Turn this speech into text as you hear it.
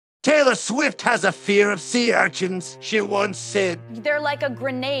Taylor Swift has a fear of sea urchins, she once said. They're like a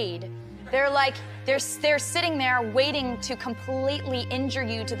grenade. They're sitting there waiting to completely injure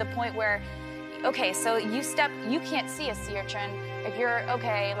you to the point where, okay, so you can't see a sea urchin. If you're,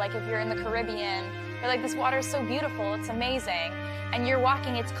 okay, like if you're in the Caribbean, you're like, this water is so beautiful, it's amazing. And you're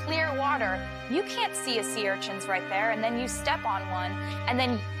walking, it's clear water. You can't see a sea urchin's right there, and then you step on one, and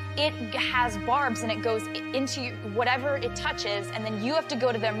then it has barbs and it goes into whatever it touches, and then you have to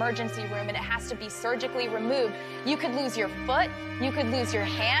go to the emergency room and it has to be surgically removed. You could lose your foot, you could lose your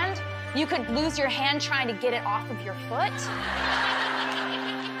hand, you could lose your hand trying to get it off of your foot.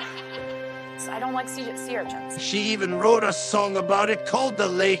 So I don't like sea urchins. She even wrote a song about it called The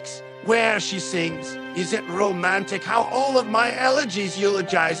Lakes, where she sings, "Is it romantic how all of my elegies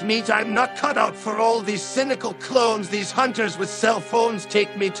eulogize me? I'm not cut out for all these cynical clones. These hunters with cell phones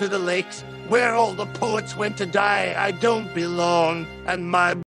take me to the lakes, where all the poets went to die. I don't belong, and my